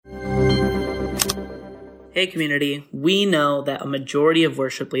Hey community, we know that a majority of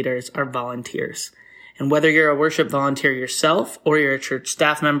worship leaders are volunteers. And whether you're a worship volunteer yourself or you're a church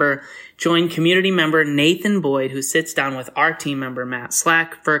staff member, join community member Nathan Boyd, who sits down with our team member Matt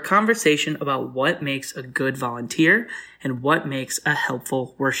Slack for a conversation about what makes a good volunteer and what makes a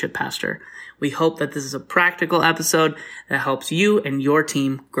helpful worship pastor. We hope that this is a practical episode that helps you and your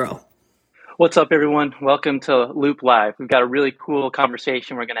team grow. What's up, everyone? Welcome to Loop Live. We've got a really cool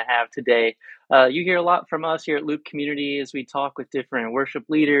conversation we're going to have today. You hear a lot from us here at Loop Community as we talk with different worship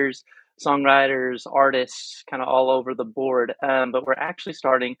leaders, songwriters, artists, kind of all over the board. But we're actually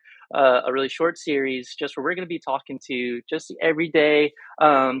starting a really short series just where we're going to be talking to just the everyday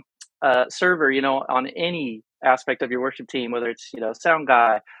server, on any aspect of your worship team, whether it's, sound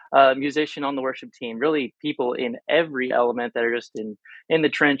guy, musician on the worship team, really people in every element that are just in the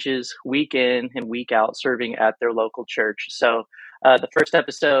trenches, week in and week out, serving at their local church. So the first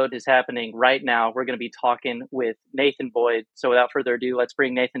episode is happening right now. We're going to be talking with Nathan Boyd. So without further ado, let's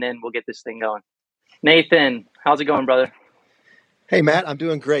bring Nathan in. We'll get this thing going. Nathan, how's it going, brother? Hey, Matt, I'm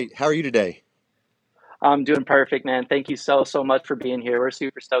doing great. How are you today? I'm doing perfect, man. Thank you so much for being here. We're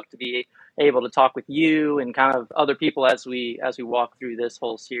super stoked to be able to talk with you and kind of other people as we walk through this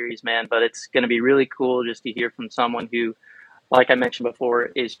whole series, man. But it's going to be really cool just to hear from someone who, like I mentioned before,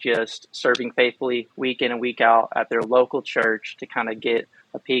 is just serving faithfully week in and week out at their local church to kind of get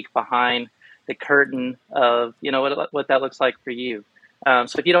a peek behind the curtain of, what that looks like for you.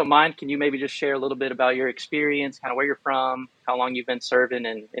 So if you don't mind, can you maybe just share a little bit about your experience, kind of where you're from, how long you've been serving,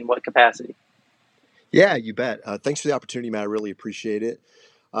 and in what capacity? Yeah, you bet. Thanks for the opportunity, Matt. I really appreciate it.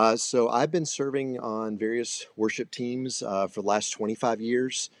 So I've been serving on various worship teams for the last 25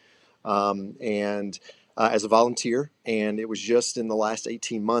 years and as a volunteer. And it was just in the last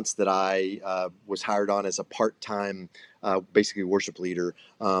 18 months that I was hired on as a part-time, basically worship leader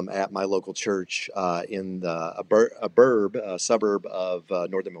at my local church in a suburb of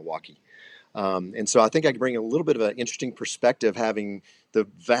northern Milwaukee. And so I think I can bring a little bit of an interesting perspective, having the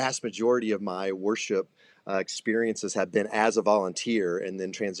vast majority of my worship experiences have been as a volunteer, and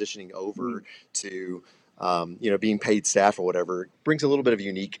then transitioning over to, being paid staff or whatever, brings a little bit of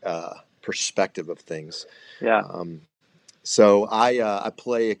unique perspective of things. Yeah. So I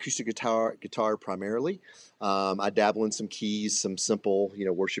play acoustic guitar primarily. I dabble in some keys, some simple,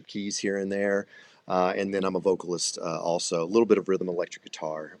 worship keys here and there. And then I'm a vocalist also, a little bit of rhythm electric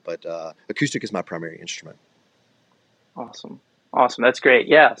guitar, but acoustic is my primary instrument. Awesome. That's great.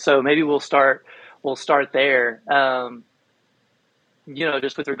 Yeah. So maybe we'll start there.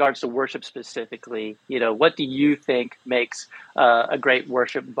 Just with regards to worship specifically, what do you think makes a great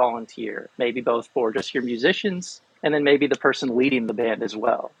worship volunteer? Maybe both for just your musicians and then maybe the person leading the band as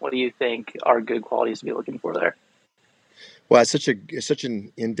well. What do you think are good qualities to be looking for there? Well, it's such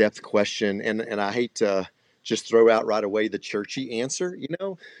an in-depth question, and I hate to just throw out right away the churchy answer,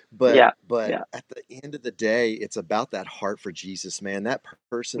 but Yeah. at the end of the day, it's about that heart for Jesus, man. That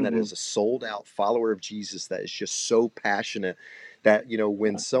person that Mm-hmm. is a sold out follower of Jesus, that is just so passionate that,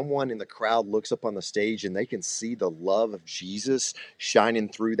 when someone in the crowd looks up on the stage and they can see the love of Jesus shining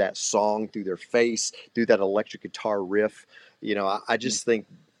through that song, through their face, through that electric guitar riff, I just think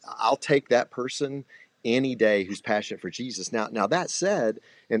I'll take that person any day who's passionate for Jesus. Now that said,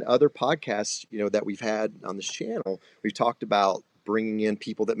 in other podcasts, that we've had on this channel, we've talked about bringing in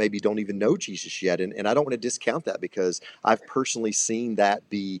people that maybe don't even know Jesus yet. And I don't want to discount that, because I've personally seen that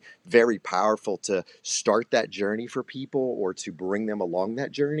be very powerful to start that journey for people or to bring them along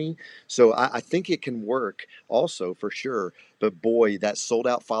that journey. So I think it can work also, for sure. But boy, that sold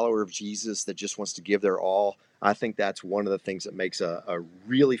out follower of Jesus that just wants to give their all, I think that's one of the things that makes a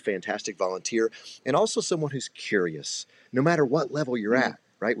really fantastic volunteer, and also someone who's curious, no matter what level you're at,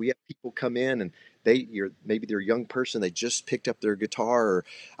 right? We have people come in and maybe they're a young person, they just picked up their guitar, or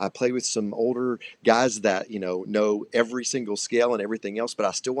I play with some older guys that, know every single scale and everything else, but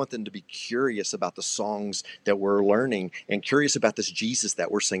I still want them to be curious about the songs that we're learning and curious about this Jesus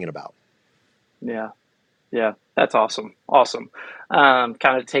that we're singing about. Yeah, that's awesome. Kind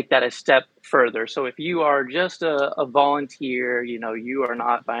of take that a step further. So if you are just a volunteer, you are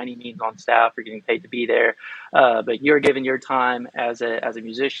not by any means on staff or getting paid to be there, but you're giving your time as a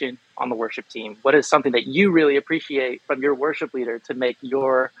musician on the worship team. What is something that you really appreciate from your worship leader to make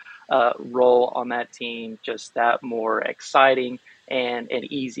your role on that team just that more exciting and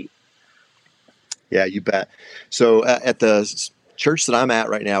easy? Yeah, you bet. So at the church that I'm at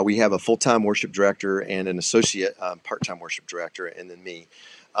right now, we have a full-time worship director and an associate part-time worship director, and then me.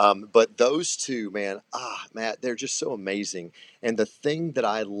 But those two, man, Matt, they're just so amazing. And the thing that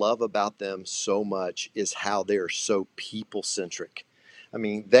I love about them so much is how they are so people-centric. I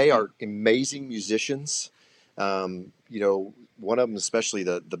mean, they are amazing musicians. One of them, especially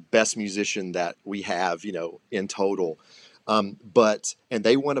the best musician that we have, in total. And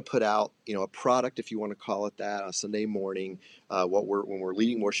they want to put out, a product, if you want to call it that, on Sunday morning, when we're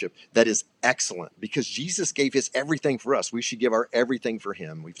leading worship, that is excellent because Jesus gave his everything for us. We should give our everything for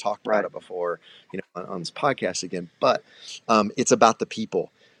him. We've talked about Right. it before, on this podcast again, but it's about the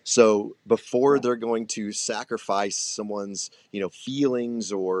people. So before they're going to sacrifice someone's,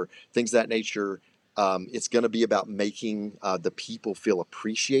 feelings or things of that nature, it's going to be about making the people feel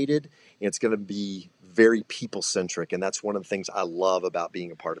appreciated. And it's going to be very people centric. And that's one of the things I love about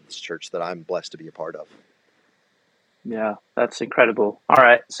being a part of this church that I'm blessed to be a part of. Yeah, that's incredible. All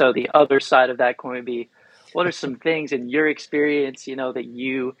right. So the other side of that coin would be, what are some things in your experience, that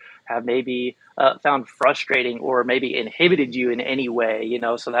you have maybe found frustrating or maybe inhibited you in any way,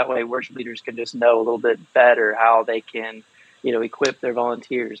 so that way worship leaders can just know a little bit better how they can, equip their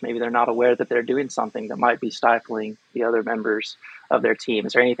volunteers. Maybe they're not aware that they're doing something that might be stifling the other members of their team.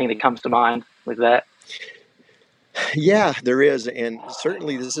 Is there anything that comes to mind with that? Yeah, there is. And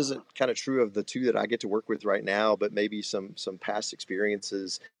certainly this isn't kind of true of the two that I get to work with right now, but maybe some past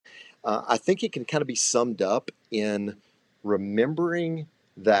experiences. I think it can kind of be summed up in remembering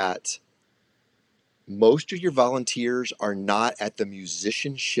that most of your volunteers are not at the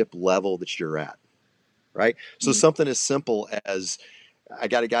musicianship level that you're at, right? So something as simple as I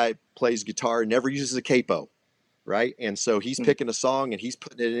got a guy who plays guitar, never uses a capo, right? And so he's picking a song and he's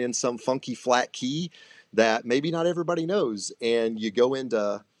putting it in some funky flat key that maybe not everybody knows. And you go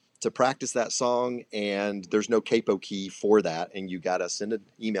into practice that song and there's no capo key for that. And you got to send an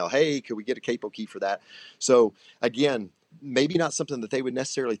email, hey, could we get a capo key for that? So again, maybe not something that they would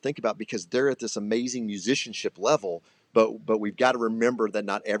necessarily think about because they're at this amazing musicianship level, but we've got to remember that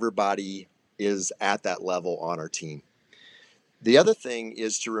not everybody is at that level on our team. The other thing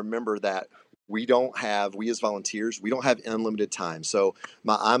is to remember that we as volunteers, we don't have unlimited time. So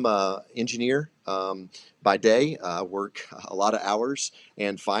I'm a engineer by day. I work a lot of hours,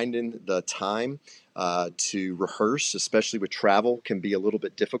 and finding the time to rehearse, especially with travel, can be a little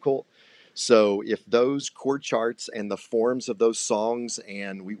bit difficult. So if those chord charts and the forms of those songs,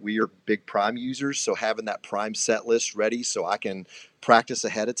 and we are big Prime users, so having that Prime set list ready so I can practice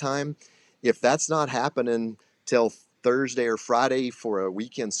ahead of time, if that's not happening till Thursday or Friday for a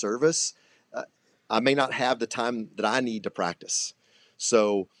weekend service, I may not have the time that I need to practice.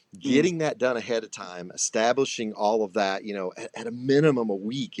 So getting that done ahead of time, establishing all of that, at a minimum a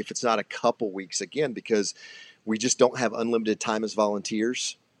week, if it's not a couple weeks, again, because we just don't have unlimited time as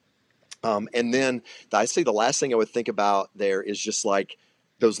volunteers. And then I say the last thing I would think about there is just like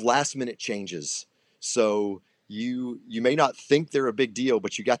those last minute changes. So you may not think they're a big deal,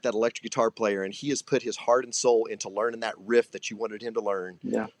 but you got that electric guitar player and he has put his heart and soul into learning that riff that you wanted him to learn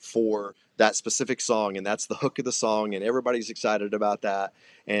for that specific song. And that's the hook of the song. And everybody's excited about that.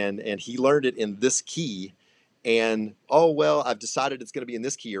 And he learned it in this key. And, I've decided it's going to be in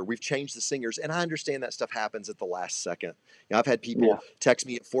this key, or we've changed the singers. And I understand that stuff happens at the last second. I've had people text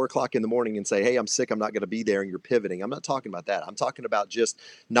me at 4:00 in the morning and say, hey, I'm sick, I'm not going to be there, and you're pivoting. I'm not talking about that. I'm talking about just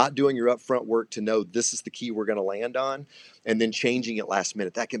not doing your upfront work to know this is the key we're going to land on, and then changing it last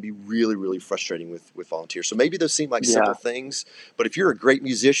minute. That can be really, really frustrating with volunteers. So maybe those seem like simple things, but if you're a great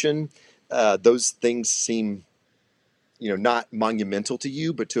musician, those things seem, not monumental to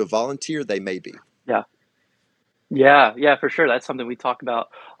you, but to a volunteer, they may be. Yeah, for sure. That's something we talk about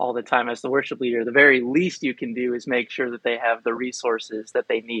all the time as the worship leader. The very least you can do is make sure that they have the resources that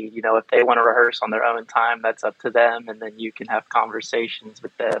they need. If they want to rehearse on their own time, that's up to them. And then you can have conversations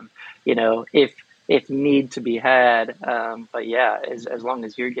with them, if need to be had. But yeah, as long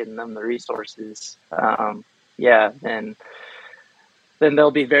as you're getting them the resources, then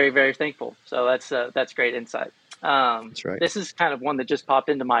they'll be very, very thankful. So that's great insight. That's right. This is kind of one that just popped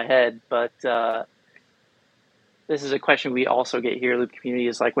into my head, but this is a question we also get here at Loop Community,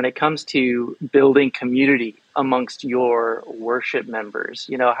 is like when it comes to building community amongst your worship members,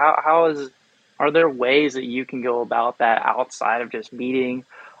 are there ways that you can go about that outside of just meeting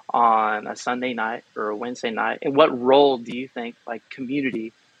on a Sunday night or a Wednesday night? And what role do you think like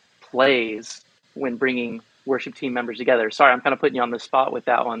community plays when bringing worship team members together? Sorry, I'm kind of putting you on the spot with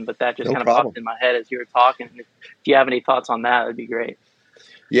that one, but that just kind of popped in my head as you were talking. If you have any thoughts on that, it'd be great.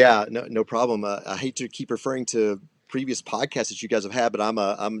 Yeah, no problem. I hate to keep referring to previous podcasts that you guys have had, but I'm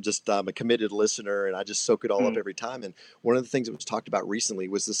a committed listener and I just soak it all up every time. And one of the things that was talked about recently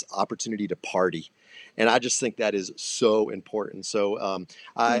was this opportunity to party. And I just think that is so important. So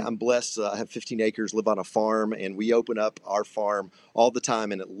I'm blessed. I have 15 acres, live on a farm, and we open up our farm all the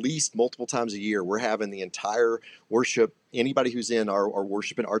time. And at least multiple times a year, we're having the entire worship anybody who's in our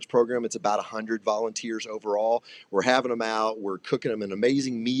worship and arts program, it's about 100 volunteers overall. We're having them out. We're cooking them an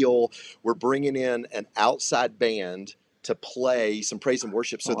amazing meal. We're bringing in an outside band to play some praise and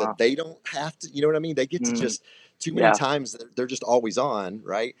worship Oh, so that wow. they don't have to, you know what I mean? They get to Mm, just, too many yeah, times they're just always on,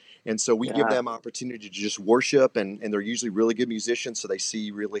 right? And so we give yeah, them opportunity to just worship, and they're usually really good musicians, so they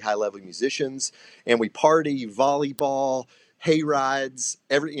see really high level musicians. And we party, volleyball, hay rides,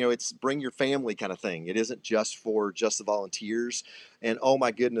 it's bring your family kind of thing. It isn't just for just the volunteers. And oh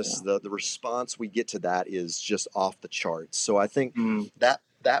my goodness, yeah. the response we get to that is just off the charts. So I think Mm,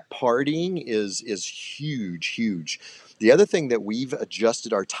 that partying is huge, huge. The other thing that we've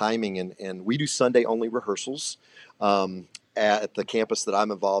adjusted our timing, and we do Sunday only rehearsals at the campus that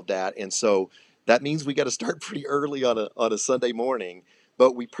I'm involved at, and so that means we got to start pretty early on a Sunday morning.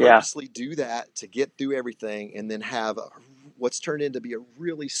 But we yeah, purposely do that to get through everything, and then have what's turned into be a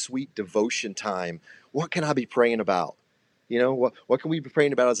really sweet devotion time. What can I be praying about? What can we be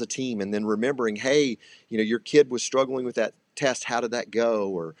praying about as a team? And then remembering, hey, your kid was struggling with that test. How did that go?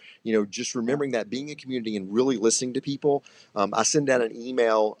 Or, just yeah, remembering that being in community and really listening to people. I send out an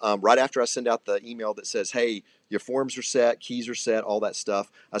email right after I send out the email that says, hey, your forms are set, keys are set, all that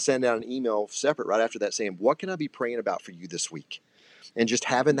stuff. I send out an email separate right after that saying, what can I be praying about for you this week? And just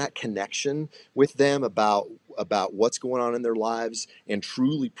having that connection with them about what's going on in their lives and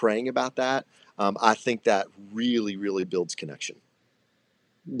truly praying about that, I think that really, really builds connection.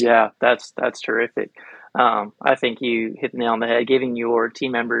 yeah. That's terrific. I think you hit the nail on the head. Giving your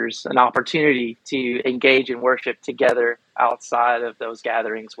team members an opportunity to engage in worship together outside of those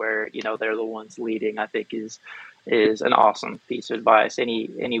gatherings where they're the ones leading, I think is an awesome piece of advice.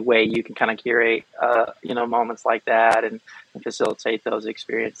 Any way you can kind of curate moments like that and facilitate those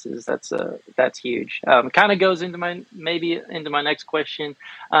experiences, that's huge. Kind of goes into my next question,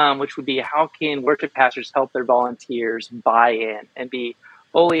 which would be, how can worship pastors help their volunteers buy in and be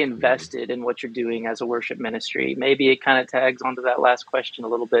fully invested in what you're doing as a worship ministry? Maybe it kind of tags onto that last question a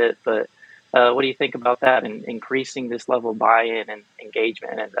little bit, but what do you think about that and increasing this level of buy-in and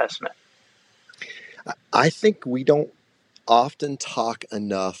engagement and investment? I think we don't often talk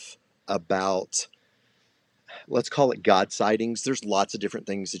enough about, let's call it God sightings. There's lots of different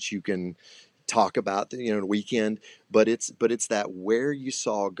things that you can talk about, the weekend, but it's that where you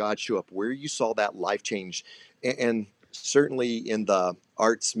saw God show up, where you saw that life change. And certainly in the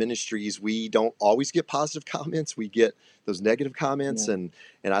arts ministries, we don't always get positive comments. We get those negative comments, Yeah, and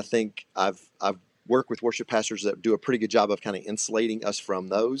I think I've worked with worship pastors that do a pretty good job of kind of insulating us from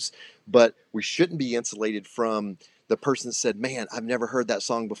those. But we shouldn't be insulated from the person that said, man, I've never heard that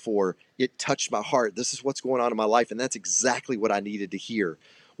song before. It touched my heart. This is what's going on in my life. And that's exactly what I needed to hear.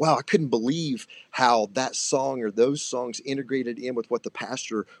 Wow, I couldn't believe how that song or those songs integrated in with what the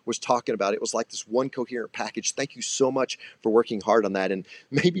pastor was talking about. It was like this one coherent package. Thank you so much for working hard on that. And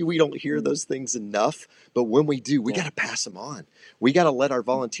maybe we don't hear mm, those things enough, but when we do, we yeah, got to pass them on. We got to let our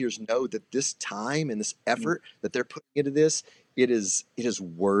volunteers know that this time and this mm, effort that they're putting into this, it is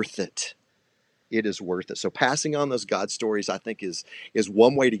worth it. It is worth it. So passing on those God stories, I think, is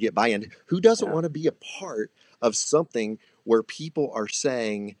one way to get buy-in. Who doesn't yeah, want to be a part of something where people are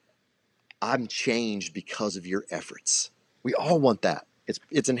saying, I'm changed because of your efforts? We all want that.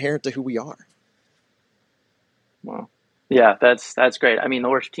 It's inherent to who we are. well, yeah, that's great. I mean, the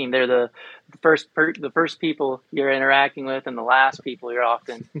worship team, they're the first people you're interacting with, and the last people you're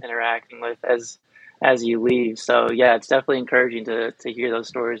often interacting with as you leave. So yeah, it's definitely encouraging to hear those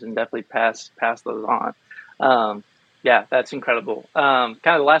stories and definitely pass those on. Yeah, that's incredible. Kind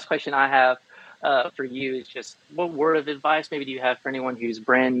of the last question I have for you is just, what word of advice maybe do you have for anyone who's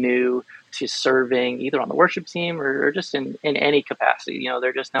brand new to serving, either on the worship team or just in any capacity?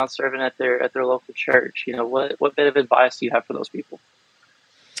 They're just now serving at their local church. What bit of advice do you have for those people?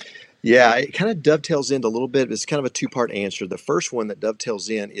 Yeah, it kind of dovetails into a little bit. It's kind of a two-part answer. The first one that dovetails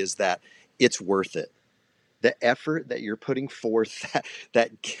in is that it's worth it. The effort that you're putting forth,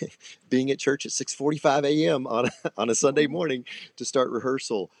 that being at church at 6:45 a.m. on a Sunday morning to start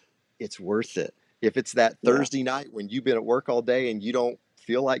rehearsal, it's worth it. If it's that Yeah, Thursday night when you've been at work all day and you don't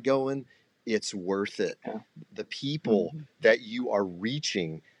feel like going, it's worth it. yeah, The people hmm, that you are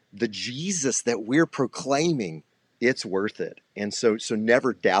reaching, the Jesus that we're proclaiming, it's worth it. And so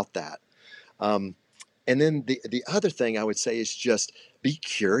never doubt that. Um, and then the other thing I would say is just be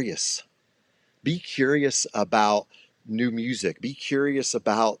curious. Be curious about new music. Be curious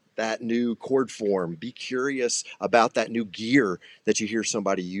about that new chord form. Be curious about that new gear that you hear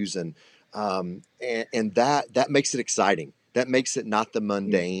somebody using. And that makes it exciting. That makes it not the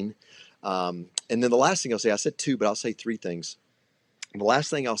mundane. And then the last thing I'll say, I said two, but I'll say three things. The last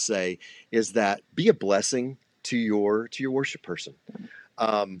thing I'll say is that be a blessing to your worship person.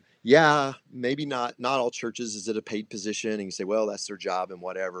 Yeah, maybe not all churches is it a paid position, and you say, well, that's their job and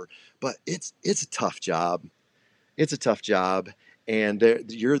whatever. But it's a tough job. It's a tough job, and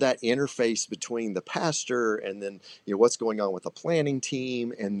you're that interface between the pastor and then what's going on with the planning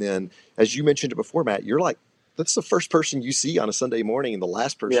team, and then as you mentioned it before, Matt, you're like that's the first person you see on a Sunday morning and the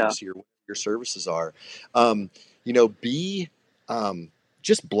last person you see when your services are. Be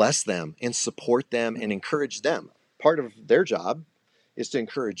just bless them and support them and encourage them. Part of their job is to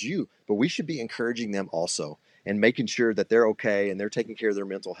encourage you, but we should be encouraging them also and making sure that they're okay and they're taking care of their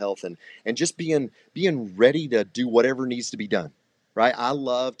mental health and just being ready to do whatever needs to be done. Right. I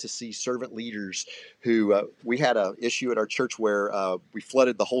love to see servant leaders who we had an issue at our church where we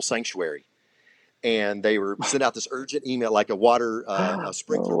flooded the whole sanctuary, and they were sent out this urgent email like a water a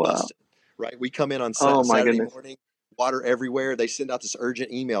sprinkler busted. Right. We come in on Saturday morning. Water everywhere. They send out this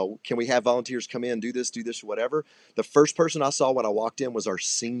urgent email. Can we have volunteers come in, do this, whatever? The first person I saw when I walked in was our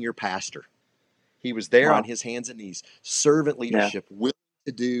senior pastor. He was there on his hands and knees, servant leadership, willing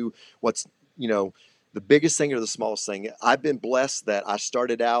to do what's, the biggest thing or the smallest thing. I've been blessed that I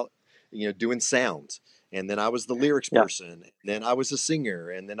started out, doing sound, and then I was the lyrics person, and then I was a singer,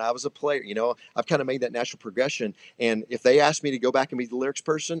 and then I was a player. I've kind of made that natural progression. And if they ask me to go back and be the lyrics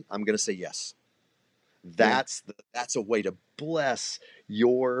person, I'm going to say yes. That's a way to bless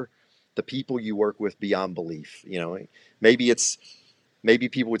the people you work with beyond belief. Maybe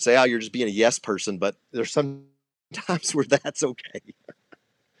people would say, "Oh, you're just being a yes person," but there's some times where that's okay.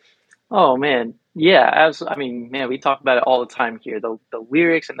 Oh man, yeah. Man, we talk about it all the time here. The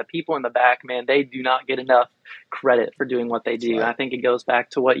lyrics and the people in the back, man, they do not get enough credit for doing what they do. Right. I think it goes back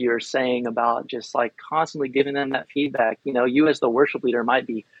to what you were saying about just like constantly giving them that feedback. You as the worship leader might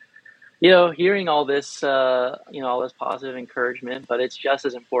be hearing all this, all this positive encouragement, but it's just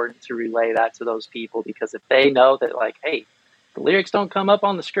as important to relay that to those people, because if they know that, like, hey, the lyrics don't come up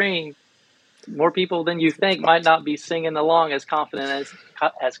on the screen, more people than you think might not be singing along as confidently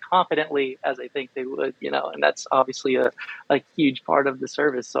as they think they would, and that's obviously a huge part of the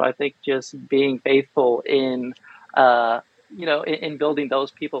service. So I think just being faithful in building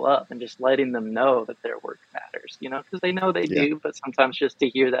those people up and just letting them know that their work matters, because they know they do, but sometimes just to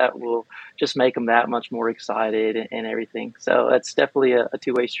hear that will just make them that much more excited and everything. So that's definitely a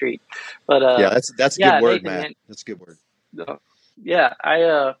two-way street. But that's a good word, Nathan, Matt. That's a good word.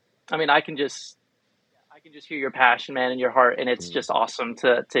 I can just hear your passion, man, in your heart, and it's just awesome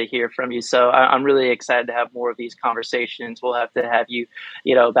to hear from you. So I'm really excited to have more of these conversations. We'll have to have you,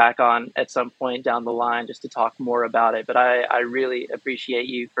 back on at some point down the line just to talk more about it. But I really appreciate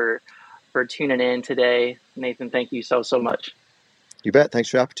you for tuning in today, Nathan. Thank you so much. You bet. Thanks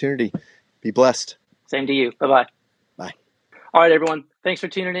for the opportunity. Be blessed. Same to you. Bye-bye. Bye. All right, everyone. Thanks for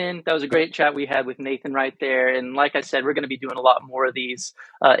tuning in. That was a great chat we had with Nathan right there. And like I said, we're going to be doing a lot more of these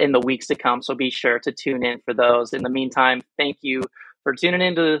in the weeks to come. So be sure to tune in for those. In the meantime, thank you for tuning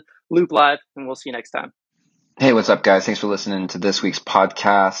in to Loop Live, and we'll see you next time. Hey, what's up, guys? Thanks for listening to this week's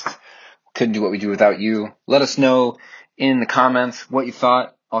podcast. Couldn't do what we do without you. Let us know in the comments what you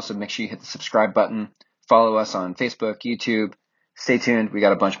thought. Also, make sure you hit the subscribe button. Follow us on Facebook, YouTube. Stay tuned. We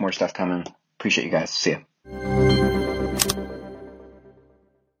got a bunch more stuff coming. Appreciate you guys. See ya.